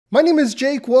My name is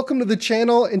Jake, welcome to the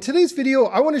channel. In today's video,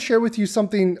 I want to share with you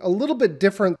something a little bit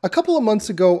different. A couple of months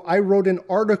ago, I wrote an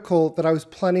article that I was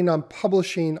planning on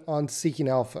publishing on Seeking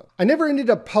Alpha. I never ended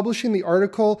up publishing the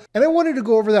article, and I wanted to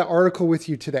go over that article with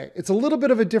you today. It's a little bit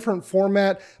of a different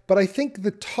format, but I think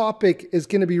the topic is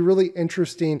going to be really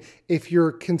interesting if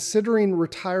you're considering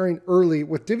retiring early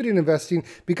with dividend investing,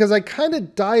 because I kind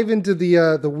of dive into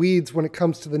the weeds when it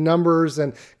comes to the numbers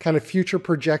and kind of future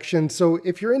projections. So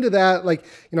if you're into that,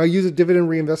 I use a dividend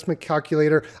reinvestment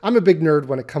calculator. I'm a big nerd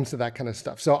when it comes to that kind of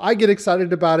stuff. So I get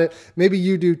excited about it. Maybe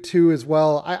you do too as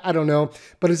well. I don't know,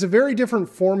 but it's a very different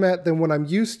format than what I'm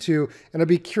used to. And I'd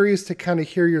be curious to kind of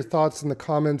hear your thoughts in the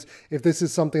comments if this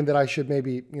is something that I should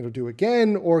maybe, do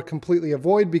again or completely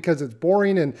avoid because it's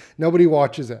boring and nobody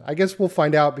watches it. I guess we'll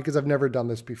find out because I've never done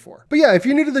this before. But yeah, if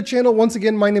you're new to the channel, once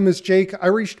again, my name is Jake. I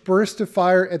reached barista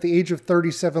fire at the age of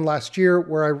 37 last year,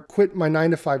 where I quit my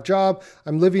 9-to-5 job.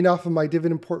 I'm living off of my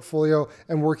dividend portfolio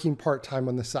and working part-time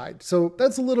on the side. So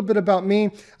that's a little bit about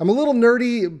me. I'm a little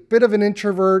nerdy, a bit of an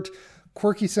introvert,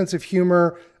 quirky sense of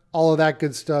humor, all of that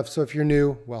good stuff. So if you're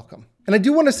new, welcome. And I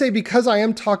do want to say, because I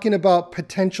am talking about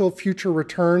potential future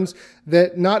returns,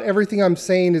 that not everything I'm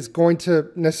saying is going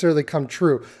to necessarily come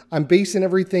true. I'm basing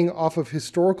everything off of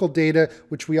historical data,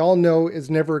 which we all know is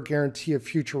never a guarantee of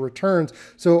future returns.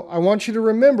 So I want you to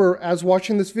remember, as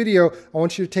watching this video, I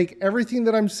want you to take everything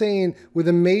that I'm saying with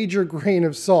a major grain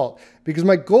of salt, because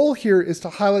my goal here is to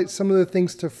highlight some of the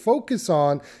things to focus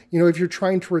on, if you're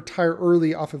trying to retire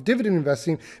early off of dividend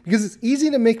investing, because it's easy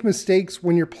to make mistakes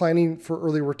when you're planning for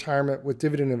early retirement with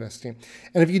dividend investing.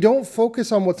 And if you don't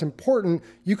focus on what's important,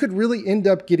 you could really end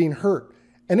up getting hurt.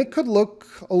 And it could look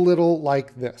a little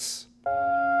like this.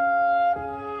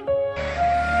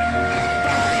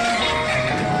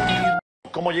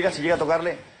 ¿Cómo llega si llega a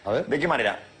tocarle? A ver. ¿De qué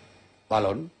manera?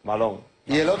 Balón. Balón.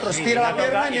 Y el otro estira la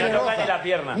pierna y ni le roza. Ni la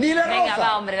pierna. Ni le Venga, roza.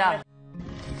 va, hombre, va.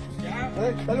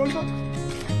 Dale, bolito.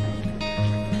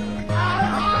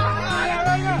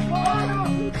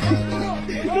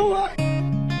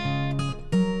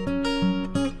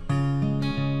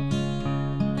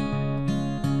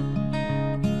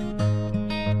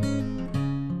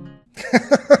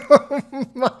 Oh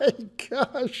my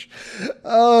gosh.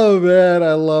 Oh man,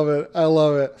 I love it. I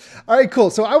love it. All right, cool.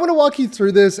 So I want to walk you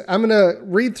through this. I'm going to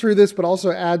read through this, but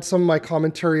also add some of my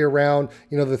commentary around,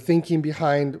 the thinking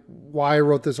behind why I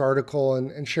wrote this article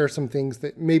and share some things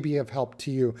that maybe have helped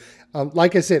to you.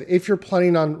 Like I said, if you're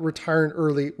planning on retiring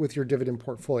early with your dividend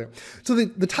portfolio. So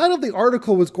the title of the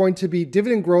article was going to be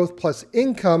Dividend Growth Plus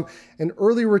Income, an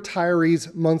Early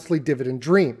Retiree's Monthly Dividend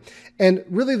Dream. And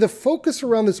really the focus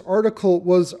around this article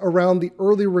was around the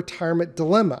early retirement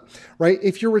dilemma, right?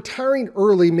 If you're retiring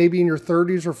early, maybe in your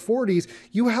 30s or 40s,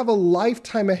 you have a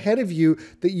lifetime ahead of you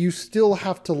that you still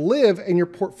have to live, and your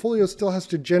portfolio still has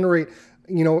to generate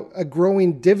a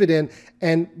growing dividend.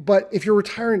 But if you're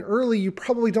retiring early, you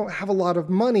probably don't have a lot of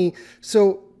money.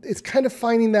 So it's kind of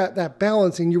finding that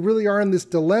balance, and you really are in this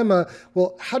dilemma.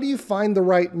 Well, how do you find the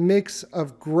right mix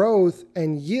of growth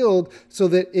and yield so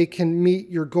that it can meet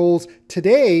your goals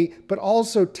today, but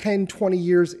also 10, 20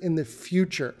 years in the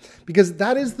future? Because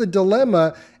that is the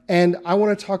dilemma. And I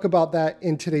want to talk about that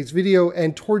in today's video.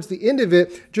 And towards the end of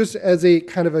it, just as a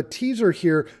kind of a teaser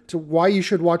here to why you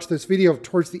should watch this video,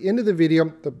 towards the end of the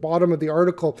video, the bottom of the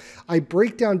article, I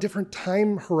break down different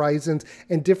time horizons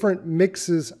and different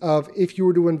mixes of if you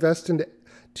were to invest into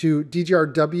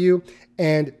DGRW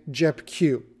and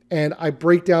JEPQ. And I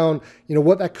break down,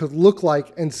 what that could look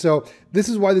like. And so this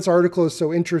is why this article is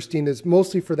so interesting, is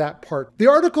mostly for that part. The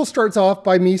article starts off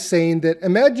by me saying that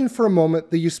imagine for a moment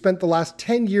that you spent the last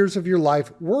 10 years of your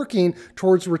life working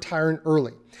towards retiring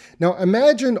early. Now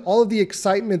imagine all of the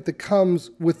excitement that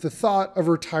comes with the thought of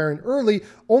retiring early,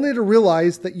 only to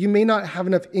realize that you may not have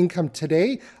enough income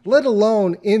today, let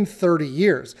alone in 30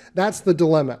 years. That's the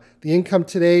dilemma. The income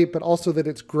today, but also that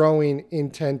it's growing in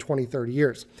 10, 20, 30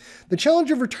 years. The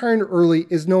challenge of retiring early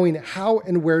is knowing how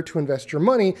and where to invest your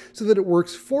money so that it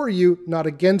works for you, not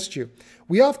against you.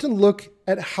 We often look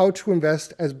at how to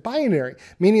invest as binary,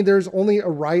 meaning there's only a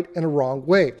right and a wrong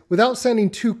way. Without sounding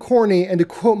too corny, and to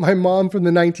quote my mom from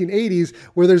the 1980s,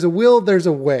 where there's a will, there's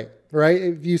a way, right?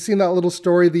 If you've seen that little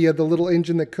story, the little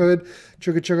engine that could,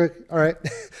 chugga chugga, all right.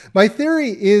 My theory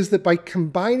is that by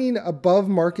combining above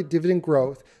market dividend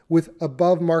growth with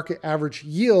above market average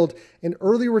yield, an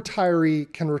early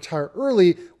retiree can retire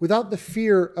early without the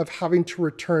fear of having to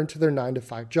return to their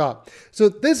 9-to-5 job. So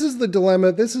this is the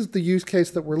dilemma. This is the use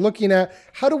case that we're looking at.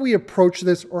 How do we approach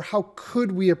this, or how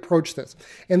could we approach this?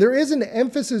 And there is an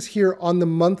emphasis here on the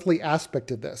monthly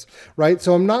aspect of this, right?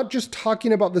 So I'm not just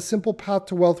talking about the simple path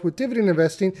to wealth with dividend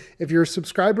investing. If you're a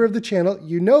subscriber of the channel,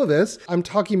 you know this. I'm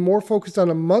talking more focused on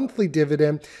a monthly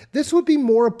dividend. This would be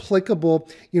more applicable,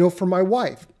 for my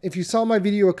wife. If you saw my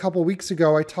video a couple weeks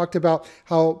ago, I talked about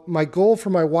how my goal for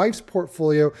my wife's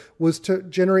portfolio was to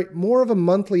generate more of a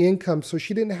monthly income so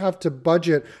she didn't have to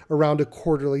budget around a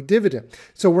quarterly dividend.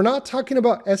 So we're not talking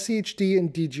about SCHD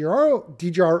and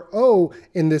DGRO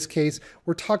in this case.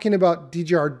 We're talking about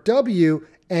DGRW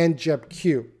and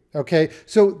JEPQ. Okay,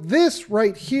 so this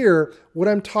right here, what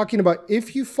I'm talking about,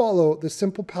 if you follow the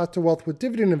simple path to wealth with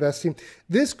dividend investing,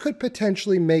 this could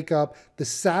potentially make up the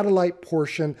satellite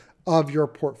portion of your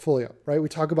portfolio, right? We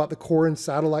talk about the core and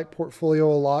satellite portfolio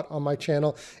a lot on my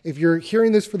channel. If you're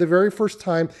hearing this for the very first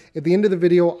time, at the end of the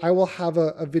video, I will have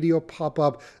a video pop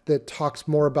up that talks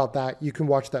more about that. You can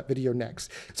watch that video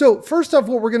next. So first off,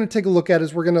 what we're going to take a look at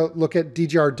is we're going to look at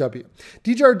DGRW.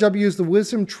 DGRW is the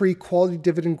Wisdom Tree Quality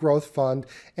Dividend Growth Fund,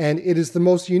 and it is the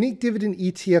most unique dividend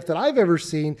ETF that I've ever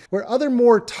seen, where other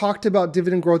more talked about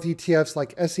dividend growth ETFs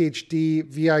like SHD,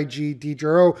 VIG,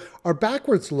 DGRO are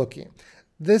backwards looking.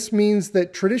 This means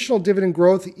that traditional dividend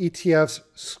growth ETFs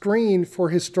screen for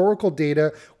historical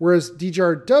data, whereas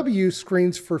DGRW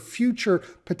screens for future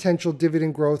potential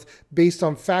dividend growth based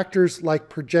on factors like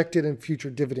projected and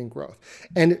future dividend growth.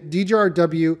 And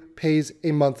DGRW pays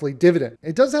a monthly dividend.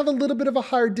 It does have a little bit of a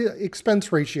higher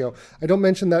expense ratio. I don't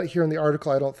mention that here in the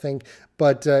article, I don't think,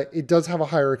 but it does have a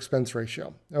higher expense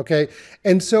ratio, okay?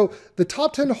 And so the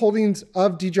top 10 holdings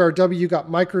of DGRW, you got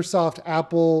Microsoft,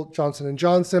 Apple, Johnson &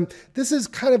 Johnson. This is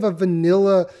kind of a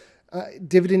vanilla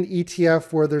dividend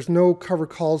ETF where there's no cover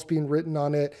calls being written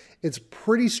on it. It's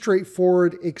pretty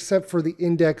straightforward except for the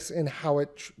index and how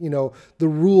it, the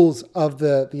rules of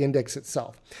the index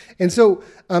itself. And so,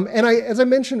 as I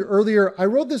mentioned earlier, I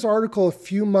wrote this article a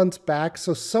few months back,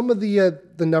 so some of the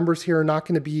numbers here are not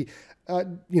going to be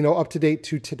up to date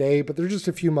to today, but they're just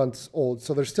a few months old,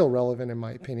 so they're still relevant in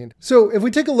my opinion. So if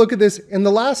we take a look at this, in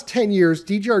the last 10 years,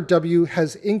 DGRW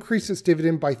has increased its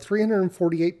dividend by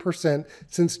 348%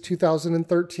 since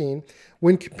 2013.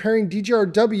 When comparing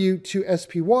DGRW to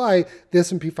SPY, the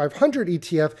S&P 500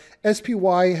 ETF,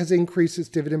 SPY has increased its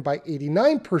dividend by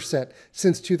 89%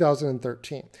 since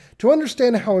 2013. To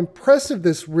understand how impressive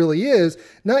this really is,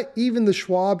 not even the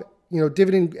Schwab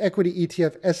dividend equity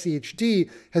ETF SCHD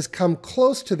has come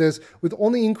close to this, with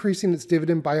only increasing its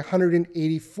dividend by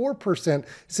 184%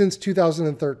 since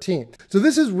 2013. So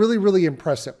this is really, really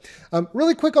impressive.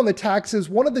 Really quick on the taxes,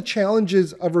 one of the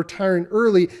challenges of retiring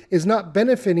early is not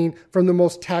benefiting from the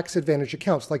most tax advantaged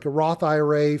accounts like a Roth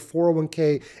IRA,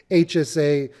 401k,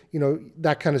 HSA,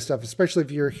 that kind of stuff, especially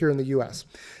if you're here in the US.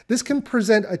 This can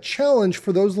present a challenge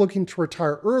for those looking to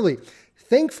retire early.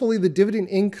 Thankfully, the dividend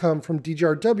income from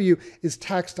DGRW is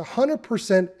taxed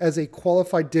 100% as a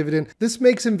qualified dividend. This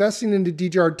makes investing into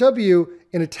DGRW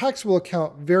in a taxable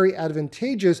account very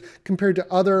advantageous compared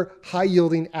to other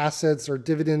high-yielding assets or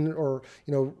dividend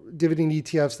dividend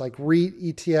ETFs like REIT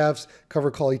ETFs, cover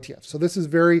call ETFs. So this is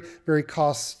very, very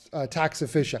tax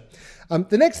efficient.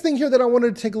 The next thing here that I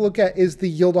wanted to take a look at is the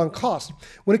yield on cost.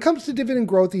 When it comes to dividend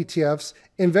growth ETFs,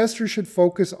 investors should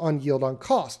focus on yield on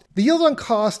cost. The yield on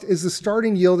cost is the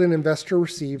starting yield an investor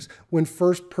receives when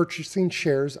first purchasing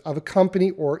shares of a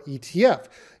company or ETF,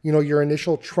 your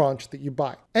initial tranche that you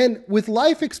buy. And with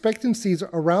life expectancies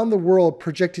around the world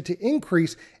projected to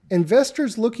increase,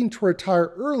 investors looking to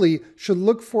retire early should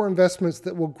look for investments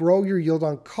that will grow your yield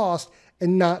on cost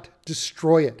and not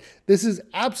destroy it. This is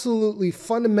absolutely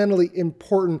fundamentally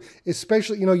important,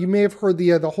 especially, you may have heard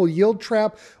the whole yield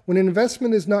trap. When an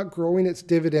investment is not growing its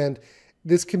dividend,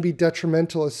 this can be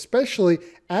detrimental, especially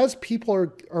as people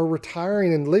are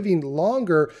retiring and living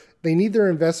longer. They need their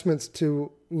investments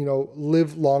to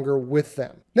live longer with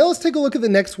them. Now let's take a look at the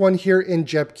next one here in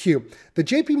JEPQ. The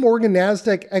JP Morgan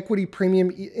Nasdaq Equity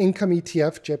Premium Income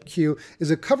ETF, JEPQ,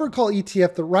 is a cover call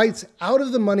ETF that writes out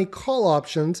of the money call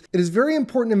options. It is very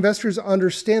important investors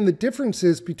understand the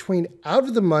differences between out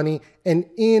of the money and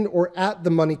in or at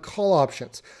the money call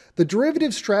options. The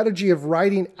derivative strategy of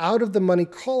writing out of the money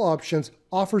call options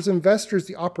offers investors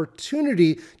the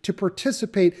opportunity to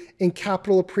participate in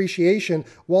capital appreciation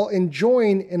while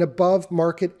enjoying an above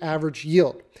market average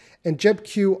yield. And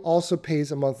JEPQ also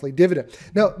pays a monthly dividend.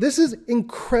 Now, this is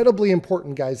incredibly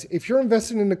important, guys. If you're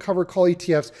investing in the covered call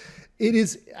ETFs, it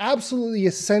is absolutely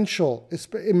essential,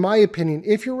 in my opinion,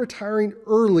 if you're retiring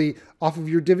early off of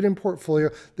your dividend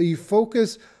portfolio, that you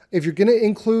focus, if you're going to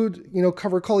include,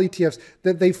 covered call ETFs,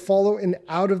 that they follow an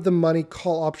out of the money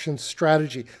call option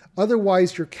strategy.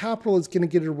 Otherwise, your capital is going to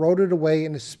get eroded away,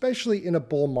 and especially in a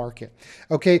bull market.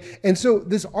 Okay. And so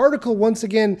this article, once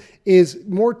again, is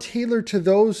more tailored to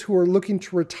those who are looking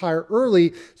to retire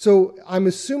early. So I'm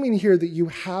assuming here that you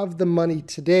have the money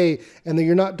today and that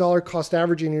you're not dollar cost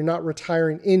averaging, you're not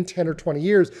retiring in 10 or 20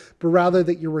 years, but rather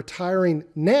that you're retiring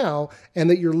now and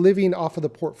that you're living off of the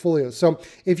portfolio. So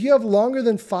if you have longer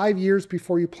than 5 years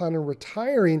before you plan on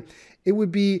retiring, it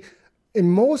would be, in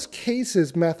most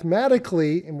cases,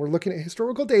 mathematically, and we're looking at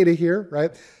historical data here, right?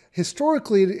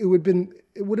 Historically, it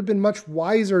would have been much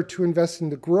wiser to invest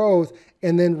into growth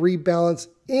and then rebalance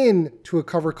into a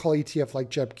covered call ETF like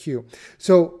JEPQ.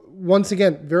 So once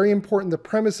again, very important. The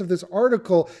premise of this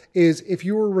article is if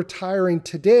you were retiring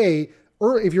today,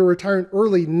 or if you're retiring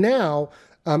early now,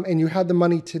 and you had the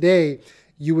money today,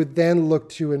 you would then look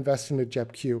to invest into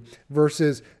JEPQ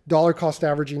versus dollar cost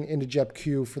averaging into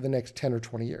JEPQ for the next 10 or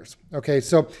 20 years. Okay,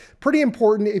 so pretty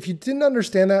important. If you didn't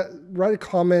understand that, write a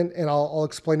comment and I'll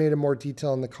explain it in more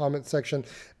detail in the comment section.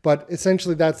 But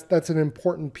essentially, that's an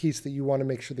important piece that you want to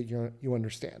make sure that you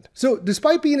understand. So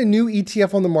despite being a new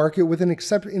ETF on the market with an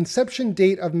inception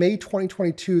date of May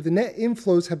 2022, the net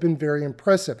inflows have been very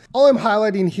impressive. All I'm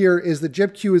highlighting here is that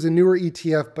JEPQ is a newer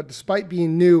ETF, but despite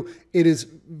being new, it has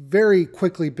very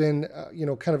quickly been,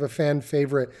 kind of a fan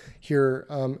favorite here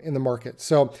in the market.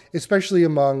 So especially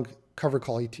among covered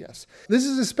call ETFs. This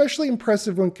is especially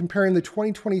impressive when comparing the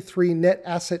 2023 net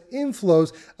asset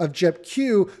inflows of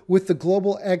JEPQ with the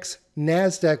Global X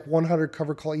NASDAQ 100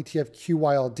 covered call ETF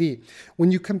QYLD.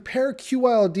 When you compare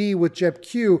QYLD with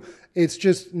JEPQ, it's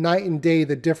just night and day,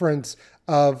 the difference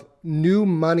of new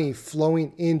money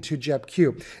flowing into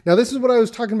JEPQ. Now, this is what I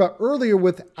was talking about earlier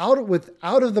with out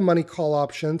of the money call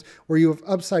options where you have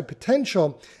upside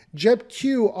potential.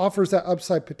 JEPQ offers that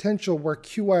upside potential where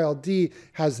QYLD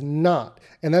has not.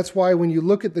 And that's why when you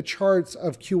look at the charts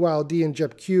of QYLD and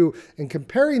JEPQ and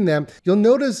comparing them, you'll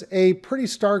notice a pretty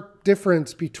stark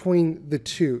difference between the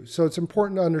two. So it's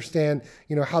important to understand,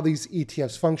 how these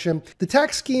ETFs function. The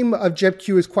tax scheme of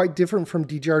JEPQ is quite different from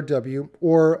DGRW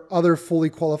or other fully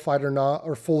qualified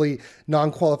or fully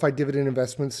non-qualified dividend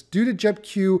investments. Due to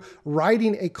JEPQ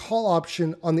writing a call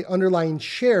option on the underlying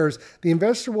shares, the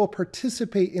investor will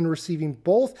participate in receiving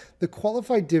both the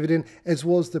qualified dividend as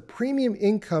well as the premium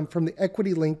income from the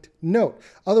equity-linked note,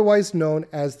 otherwise known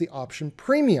as the option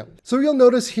premium. So you'll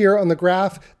notice here on the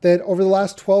graph that over the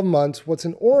last 12 months, what's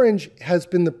in orange has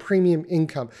been the premium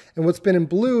income, and what's been in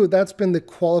blue, that's been the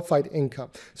qualified income.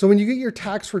 So when you get your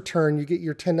tax return, you get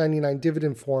your 1099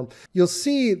 dividend form, you'll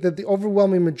see that the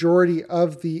overwhelming majority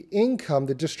of the income,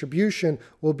 the distribution,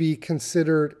 will be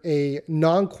considered a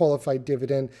non-qualified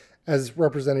dividend as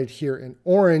represented here in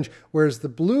orange, whereas the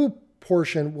blue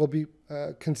portion will be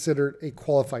considered a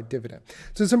qualified dividend.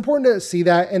 So it's important to see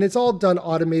that, and it's all done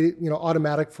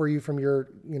automatic for you from your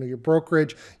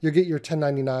brokerage. You'll get your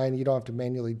 1099. You don't have to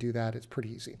manually do that. It's pretty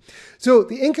easy. So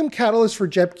the income catalyst for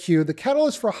JEPQ, the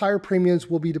catalyst for higher premiums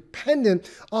will be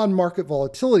dependent on market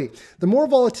volatility. The more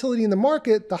volatility in the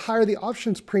market, the higher the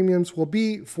options premiums will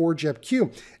be for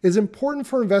JEPQ. It is important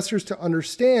for investors to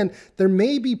understand there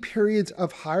may be periods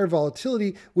of higher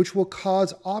volatility which will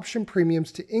cause option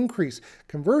premiums to increase.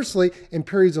 Conversely, in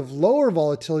periods of lower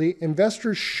volatility,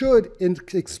 investors should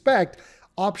expect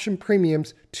option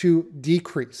premiums to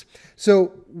decrease.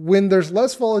 So when there's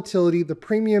less volatility, the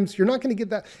premiums, you're not going to get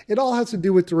that. It all has to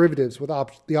do with derivatives, with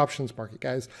the options market,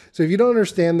 guys. So if you don't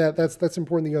understand that, that's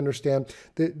important that you understand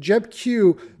that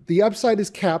JEPQ, the upside is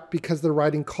capped because they're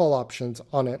writing call options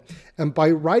on it. And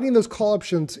by writing those call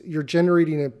options, you're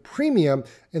generating a premium,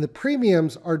 and the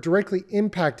premiums are directly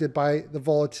impacted by the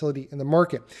volatility in the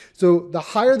market. So the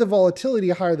higher the volatility,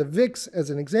 higher the VIX, as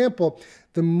an example,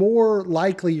 the more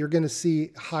likely you're going to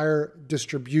see higher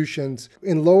distributions.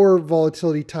 In lower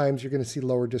volatility times, you're going to see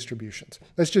lower distributions.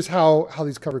 That's just how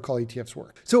these covered call ETFs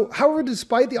work. So, however,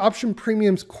 despite the option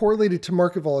premiums correlated to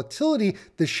market volatility,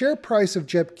 the share price of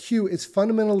JEPQ is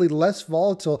fundamentally less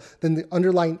volatile than the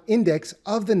underlying index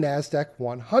of the NASDAQ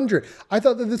 100. I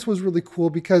thought that this was really cool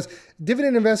because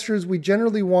dividend investors, we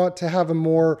generally want to have a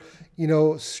more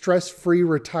stress-free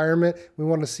retirement. We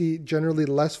want to see generally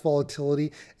less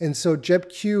volatility. And so JEPQ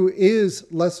JEP-Q is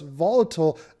less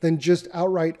volatile than just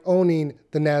outright owning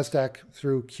the NASDAQ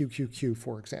through QQQ,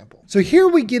 for example. So here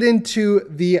we get into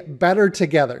the better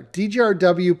together,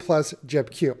 DGRW plus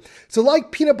JEP-Q. So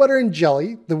like peanut butter and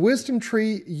jelly, the Wisdom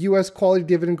Tree US Quality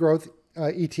Dividend Growth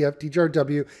ETF,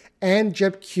 DGRW, and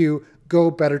JEP-Q go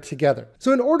better together.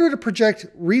 So in order to project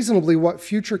reasonably what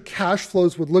future cash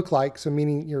flows would look like, so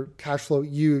meaning your cash flow,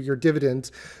 your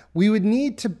dividends, we would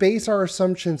need to base our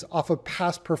assumptions off of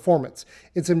past performance.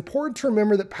 It's important to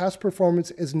remember that past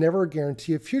performance is never a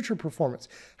guarantee of future performance.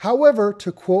 However,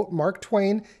 to quote Mark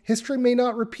Twain, history may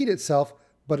not repeat itself,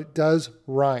 but it does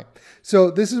rhyme. So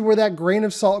this is where that grain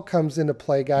of salt comes into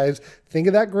play, guys. Think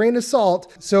of that grain of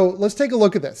salt. So let's take a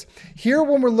look at this. Here,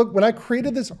 when I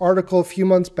created this article a few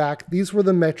months back, these were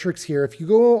the metrics here. If you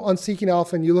go on Seeking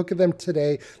Alpha and you look at them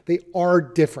today, they are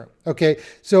different, okay?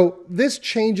 So this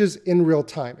changes in real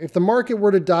time. If the market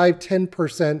were to dive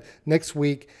 10% next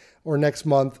week, or next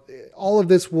month, all of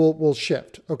this will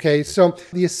shift, okay? So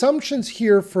the assumptions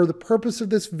here for the purpose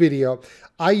of this video,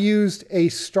 I used a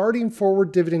starting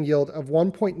forward dividend yield of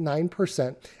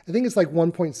 1.9%. I think it's like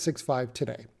 1.65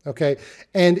 today, okay?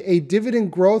 And a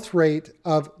dividend growth rate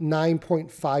of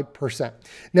 9.5%.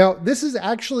 Now, this is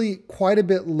actually quite a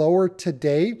bit lower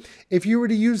today. If you were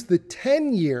to use the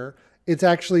 10-year, it's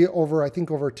actually over, I think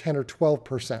over 10 or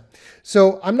 12%.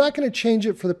 So I'm not going to change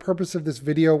it for the purpose of this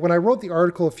video. When I wrote the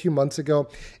article a few months ago,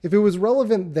 if it was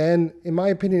relevant then, in my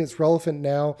opinion, it's relevant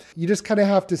now. You just kind of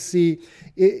have to see,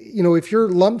 if you're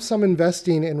lump sum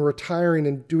investing and retiring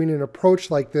and doing an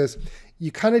approach like this,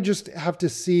 you kind of just have to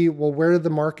see, well, where the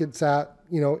market's at,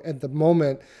 at the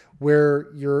moment where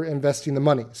you're investing the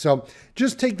money. So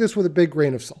just take this with a big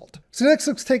grain of salt. So next,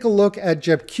 let's take a look at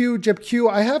JEP-Q. JEP-Q,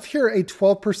 I have here a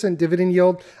 12% dividend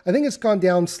yield. I think it's gone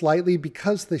down slightly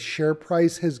because the share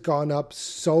price has gone up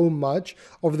so much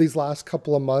over these last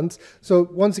couple of months. So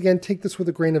once again, take this with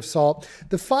a grain of salt.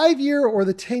 The 5-year or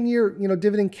the 10-year,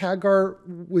 dividend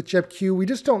CAGR with JEP-Q, we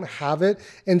just don't have it.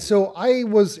 And so I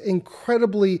was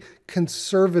incredibly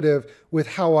conservative with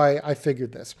how I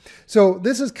figured this. So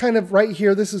this is kind of right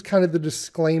here. This is kind of the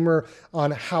disclaimer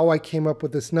on how I came up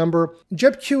with this number.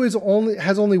 JEP-Q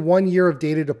has only 1 year of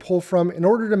data to pull from. In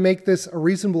order to make this a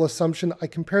reasonable assumption, I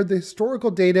compared the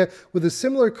historical data with a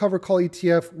similar cover call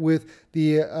ETF with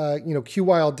the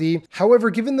QYLD. However,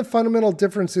 given the fundamental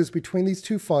differences between these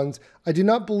two funds, I do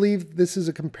not believe this is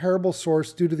a comparable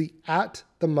source due to the at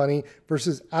the money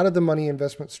versus out of the money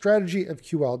investment strategy of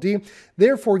QYLD.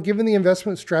 Therefore, given the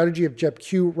investment strategy of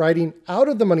JEP-Q writing out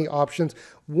of the money options,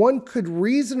 one could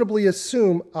reasonably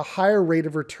assume a higher rate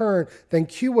of return than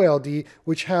QYLD,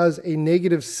 which has a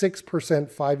negative 6%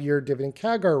 5-year dividend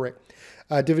CAGR rate.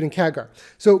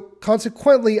 So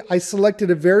consequently, I selected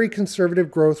a very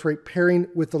conservative growth rate pairing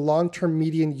with the long-term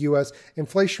median US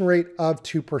inflation rate of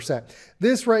 2%.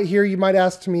 This right here, you might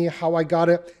ask me how I got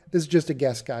it. This is just a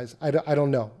guess, guys. I don't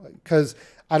know, because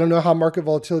I don't know how market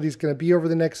volatility is going to be over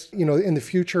the next, in the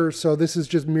future. So this is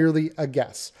just merely a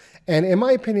guess. And in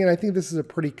my opinion, I think this is a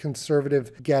pretty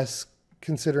conservative guess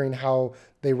considering how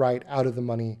they write out of the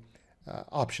money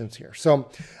options here. So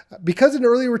because an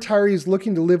early retiree is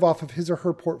looking to live off of his or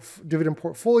her dividend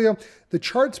portfolio, the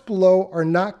charts below are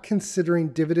not considering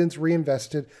dividends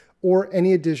reinvested or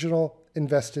any additional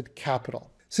invested capital.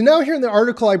 So now here in the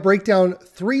article, I break down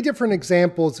 3 different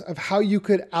examples of how you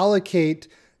could allocate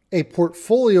a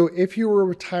portfolio if you were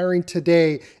retiring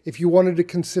today, if you wanted to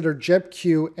consider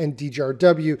JEP-Q and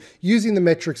DGRW using the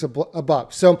metrics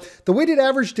above. So the weighted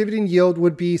average dividend yield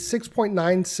would be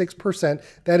 6.96%.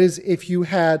 That is if you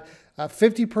had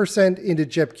 50% into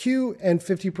JEP-Q and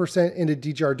 50% into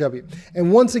DGRW.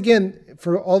 And once again,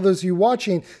 for all those of you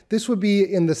watching, this would be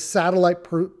in the satellite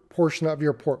portion of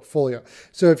your portfolio.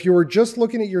 So if you were just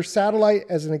looking at your satellite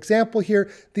as an example here,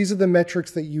 these are the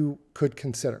metrics that you could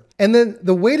consider. And then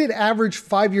the weighted average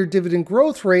 5-year dividend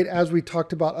growth rate, as we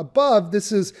talked about above,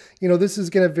 this is going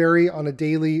to vary on a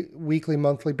daily, weekly,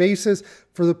 monthly basis.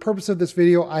 For the purpose of this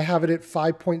video, I have it at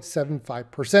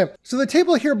 5.75%. So the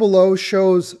table here below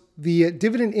shows the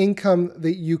dividend income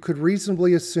that you could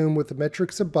reasonably assume with the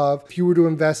metrics above if you were to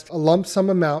invest a lump sum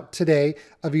amount today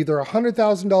of either $100,000,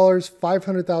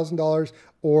 $500,000,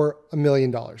 or $1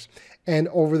 million, and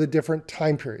over the different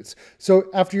time periods. So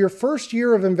after your first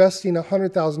year of investing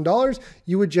 $100,000,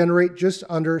 you would generate just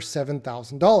under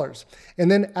 $7,000.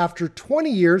 And then after 20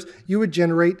 years, you would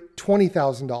generate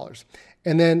 $20,000.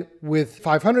 And then with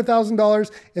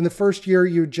 $500,000 in the first year,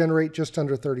 you would generate just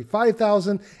under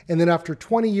 $35,000. And then after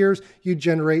 20 years, you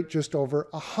generate just over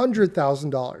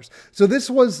 $100,000. So this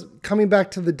was coming back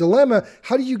to the dilemma.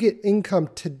 How do you get income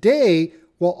today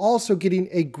while also getting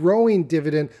a growing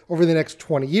dividend over the next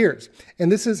 20 years.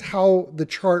 And this is how the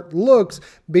chart looks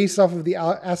based off of the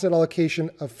asset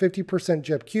allocation of 50%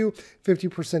 JEPQ,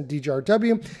 50%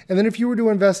 DGRW. And then if you were to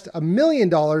invest $1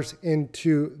 million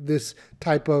into this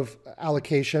type of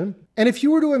allocation, and if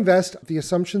you were to invest the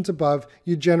assumptions above,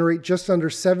 you generate just under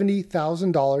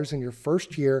 $70,000 in your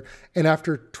first year. And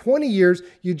after 20 years,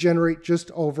 you generate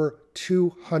just over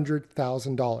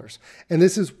 $200,000. And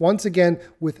this is once again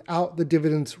without the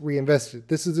dividends reinvested.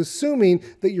 This is assuming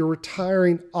that you're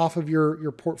retiring off of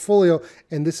your portfolio,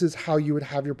 and this is how you would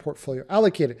have your portfolio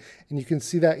allocated. And you can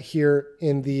see that here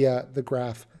in the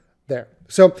graph there.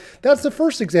 So that's the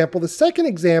first example. The second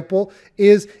example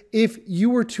is if you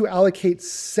were to allocate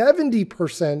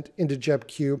 70% into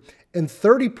JEPQ and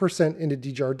 30% into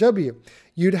DGRW,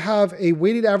 you'd have a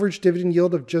weighted average dividend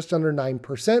yield of just under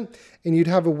 9%, and you'd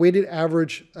have a weighted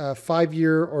average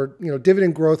 5-year or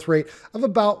dividend growth rate of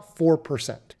about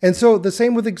 4%. And so the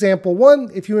same with example one,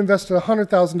 if you invested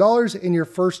 $100,000 in your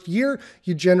first year,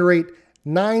 you generate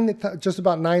just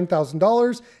about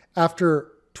 $9,000.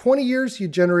 After 20 years, you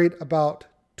generate about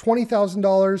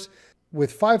 $20,000.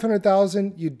 With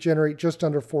 $500,000, you generate just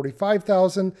under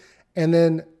 $45,000. And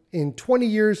then in 20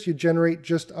 years, you generate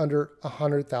just under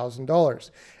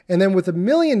 $100,000. And then with $1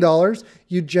 million,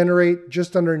 you generate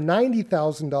just under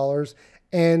 $90,000.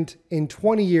 And in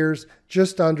 20 years,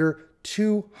 just under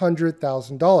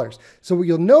 $200,000. So what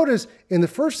you'll notice in the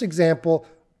first example,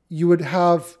 you would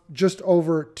have just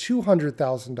over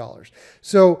 $200,000.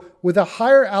 So with a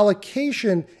higher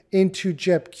allocation into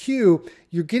JEPQ,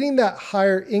 you're getting that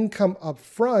higher income up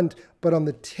front, but on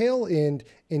the tail end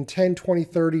in 10, 20,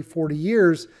 30, 40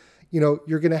 years, you're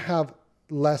going to have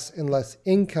less and less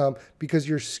income because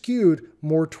you're skewed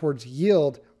more towards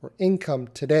yield or income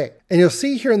today. And you'll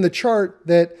see here in the chart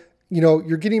that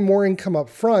you're getting more income up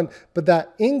front, but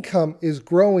that income is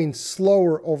growing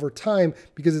slower over time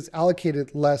because it's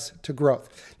allocated less to growth.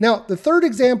 Now, the third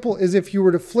example is if you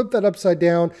were to flip that upside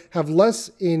down, have less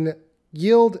in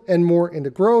yield and more into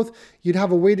growth, you'd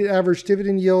have a weighted average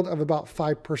dividend yield of about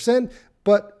 5%,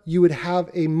 but you would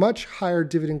have a much higher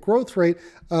dividend growth rate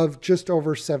of just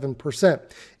over 7%.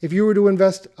 If you were to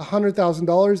invest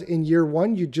 $100,000 in year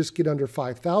one, you'd just get under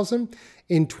 $5,000.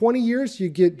 In 20 years, you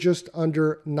get just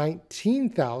under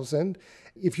 $19,000.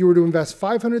 If you were to invest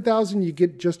 $500,000, you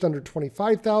get just under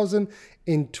 $25,000.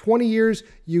 In 20 years,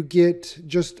 you get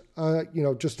just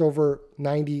over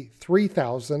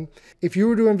 $93,000. If you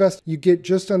were to invest, you get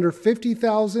just under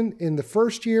 $50,000 in the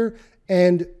first year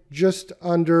and just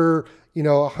under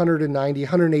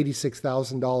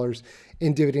 $186,000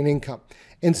 in dividend income.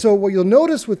 And so what you'll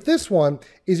notice with this one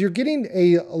is you're getting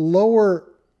a lower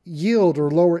yield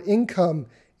or lower income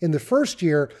in the first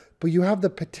year, but you have the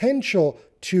potential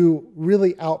to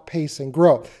really outpace and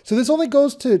grow. So this only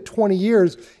goes to 20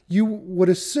 years. You would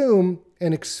assume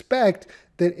and expect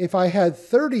that if I had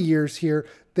 30 years here,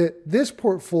 that this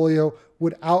portfolio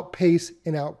would outpace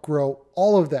and outgrow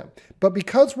all of them. But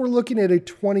because we're looking at a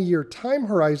 20-year time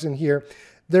horizon here,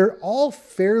 they're all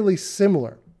fairly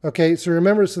similar. Okay, so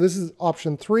remember, so this is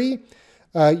option 3.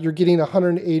 You're getting about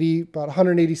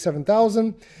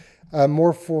 187,000,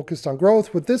 more focused on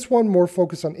growth. With this one, more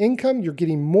focused on income. You're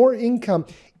getting more income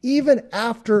even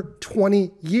after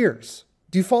 20 years.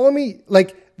 Do you follow me?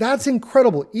 That's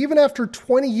incredible. Even after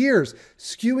 20 years,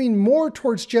 skewing more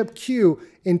towards JEPQ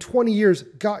in 20 years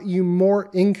got you more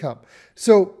income.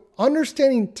 So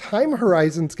understanding time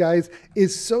horizons, guys,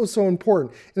 is so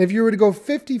important. And if you were to go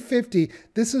 50-50,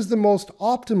 this is the most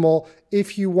optimal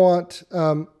if you want,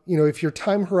 if your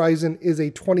time horizon is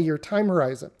a 20-year time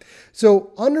horizon.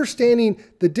 So understanding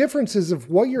the differences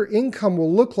of what your income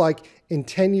will look like in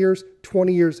 10 years,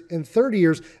 20 years, and 30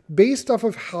 years based off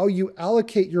of how you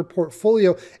allocate your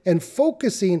portfolio and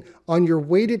focusing on your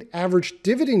weighted average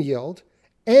dividend yield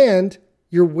and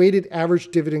your weighted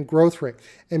average dividend growth rate.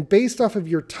 And based off of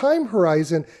your time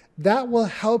horizon, that will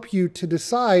help you to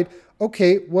decide,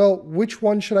 okay, well, which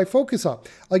one should I focus on?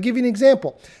 I'll give you an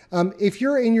example. If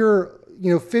you're in your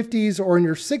 50s or in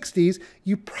your 60s,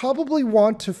 you probably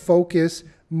want to focus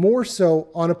more so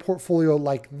on a portfolio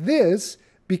like this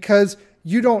because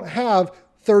you don't have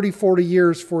 30, 40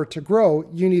 years for it to grow.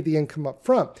 You need the income up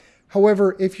front.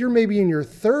 However, if you're maybe in your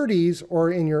 30s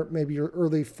or in maybe your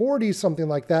early 40s, something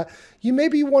like that, you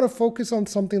maybe want to focus on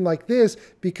something like this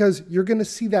because you're going to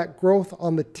see that growth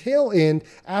on the tail end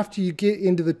after you get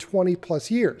into the 20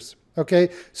 plus years. Okay,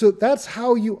 so that's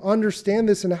how you understand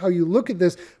this and how you look at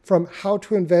this from how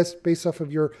to invest based off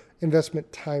of your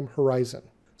investment time horizon.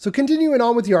 So continuing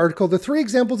on with the article, the three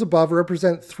examples above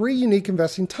represent three unique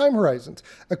investing time horizons.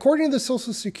 According to the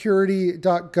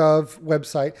socialsecurity.gov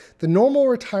website, the normal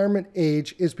retirement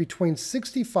age is between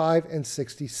 65 and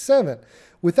 67.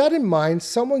 With that in mind,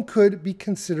 someone could be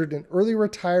considered an early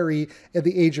retiree at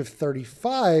the age of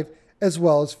 35 as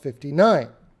well as 59.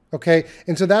 Okay,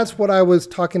 and so that's what I was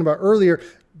talking about earlier.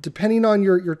 Depending on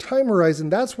your time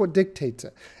horizon, that's what dictates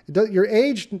it. Your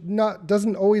age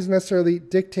doesn't always necessarily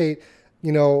dictate,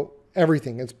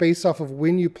 everything. It's based off of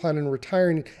when you plan on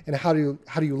retiring and how do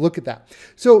you look at that.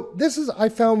 So this I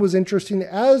found was interesting.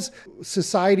 As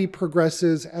society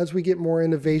progresses, as we get more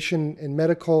innovation in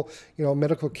medical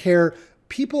care,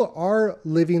 people are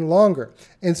living longer.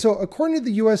 And so according to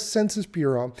the US Census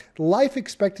Bureau, life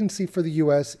expectancy for the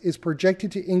US is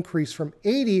projected to increase from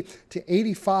 80 to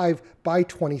 85 by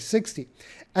 2060.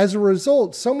 As a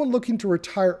result, someone looking to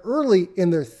retire early in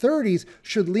their 30s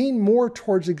should lean more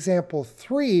towards example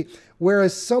 3,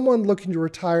 whereas someone looking to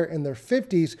retire in their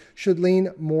 50s should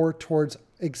lean more towards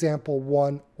example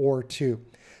 1 or 2.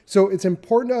 So it's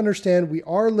important to understand we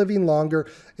are living longer,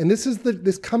 and this is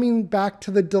this coming back to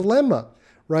the dilemma,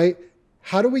 right?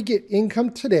 How do we get income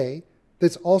today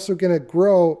that's also going to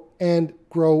grow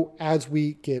as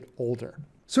we get older?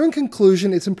 So in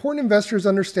conclusion, it's important investors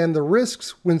understand the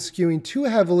risks when skewing too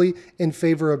heavily in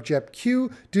favor of JEP-Q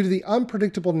due to the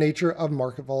unpredictable nature of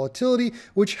market volatility,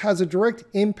 which has a direct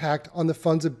impact on the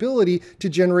fund's ability to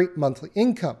generate monthly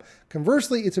income.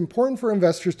 Conversely, it's important for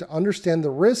investors to understand the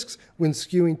risks when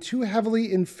skewing too heavily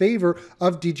in favor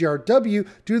of DGRW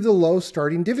due to the low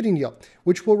starting dividend yield,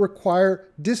 which will require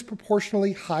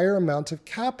disproportionately higher amounts of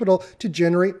capital to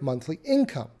generate monthly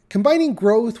income. Combining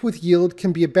growth with yield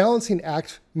can be a balancing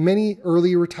act many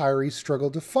early retirees struggle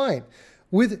to find.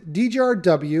 With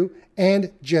DGRW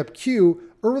and JEP-Q,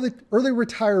 early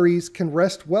retirees can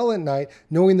rest well at night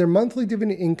knowing their monthly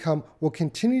dividend income will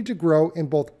continue to grow in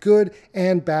both good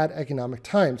and bad economic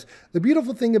times. The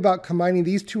beautiful thing about combining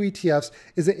these two ETFs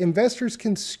is that investors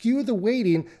can skew the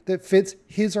weighting that fits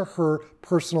his or her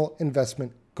personal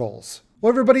investment goals. Well,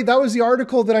 everybody, that was the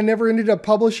article that I never ended up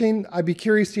publishing. I'd be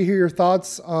curious to hear your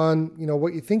thoughts on,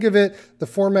 what you think of it. The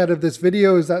format of this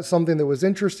video, is that something that was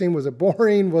interesting? Was it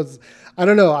boring? I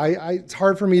don't know. It's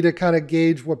hard for me to kind of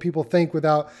gauge what people think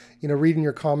without, reading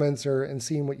your comments and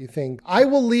seeing what you think. I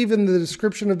will leave in the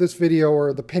description of this video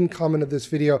or the pinned comment of this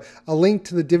video a link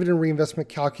to the dividend reinvestment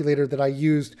calculator that I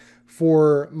used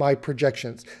for my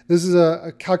projections. This is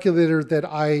a calculator that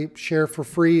I share for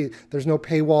free. There's no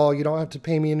paywall. You don't have to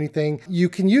pay me anything. You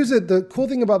can use it. The cool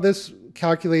thing about this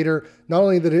calculator, not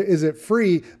only that is it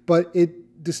free, but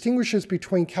it distinguishes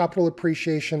between capital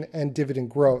appreciation and dividend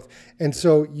growth. And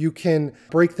so you can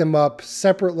break them up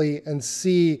separately and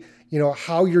see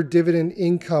how your dividend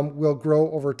income will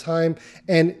grow over time.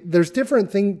 And there's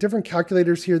different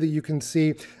calculators here that you can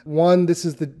see. One, this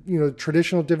is the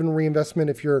traditional dividend reinvestment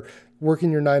if you're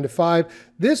working your 9 to 5.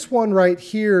 This one right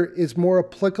here is more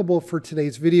applicable for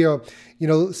today's video.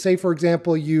 Say for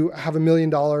example, you have $1 million,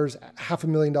 $500,000,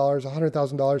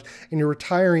 $100,000, and you're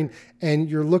retiring and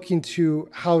you're looking to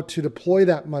how to deploy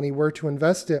that money, where to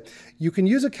invest it. You can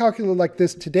use a calculator like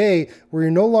this today where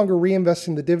you're no longer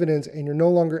reinvesting the dividends and you're no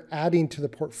longer adding to the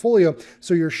portfolio.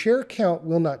 So your share count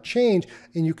will not change,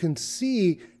 and you can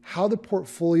see how the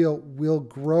portfolio will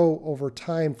grow over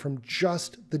time from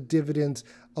just the dividends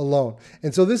alone.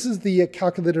 And so this is the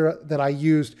calculator that I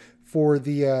used for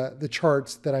the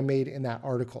charts that I made in that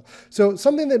article. So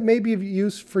something that may be of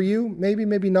use for you,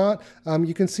 maybe not.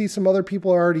 You can see some other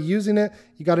people are already using it.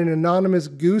 You got an anonymous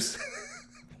goose.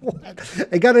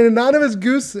 I got an anonymous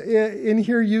goose in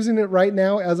here using it right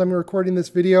now as I'm recording this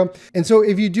video. And so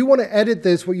if you do want to edit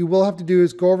this, what you will have to do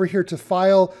is go over here to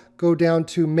File, go down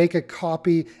to Make a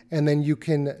Copy, and then you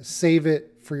can save it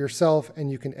for yourself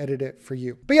and you can edit it for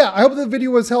you. But yeah, I hope the video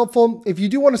was helpful. If you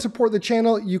do want to support the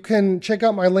channel, you can check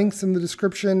out my links in the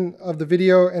description of the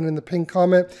video and in the pinned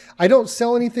comment. I don't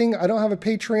sell anything. I don't have a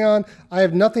Patreon. I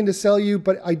have nothing to sell you,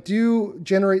 but I do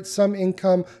generate some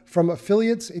income from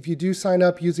affiliates. If you do sign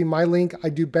up using my link, I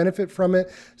do benefit from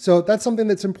it. So that's something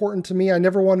that's important to me. I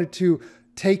never wanted to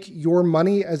take your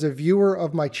money as a viewer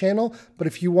of my channel, but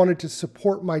if you wanted to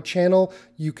support my channel,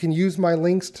 you can use my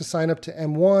links to sign up to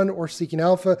M1 or Seeking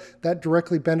Alpha. That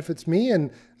directly benefits me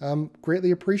and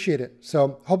greatly appreciate it.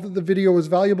 So hope that the video was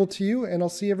valuable to you, and I'll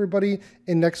see everybody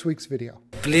in next week's video.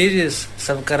 Please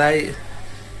subscribe.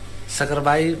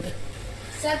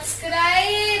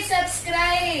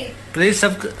 Please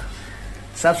subscribe.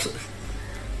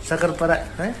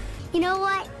 You know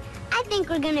what? I think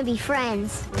we're gonna be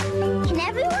friends. Can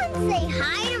everyone say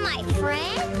hi to my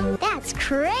friend? That's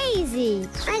crazy.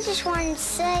 I just wanted to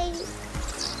say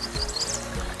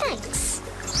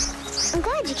I'm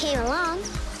glad you came along,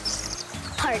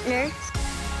 partner.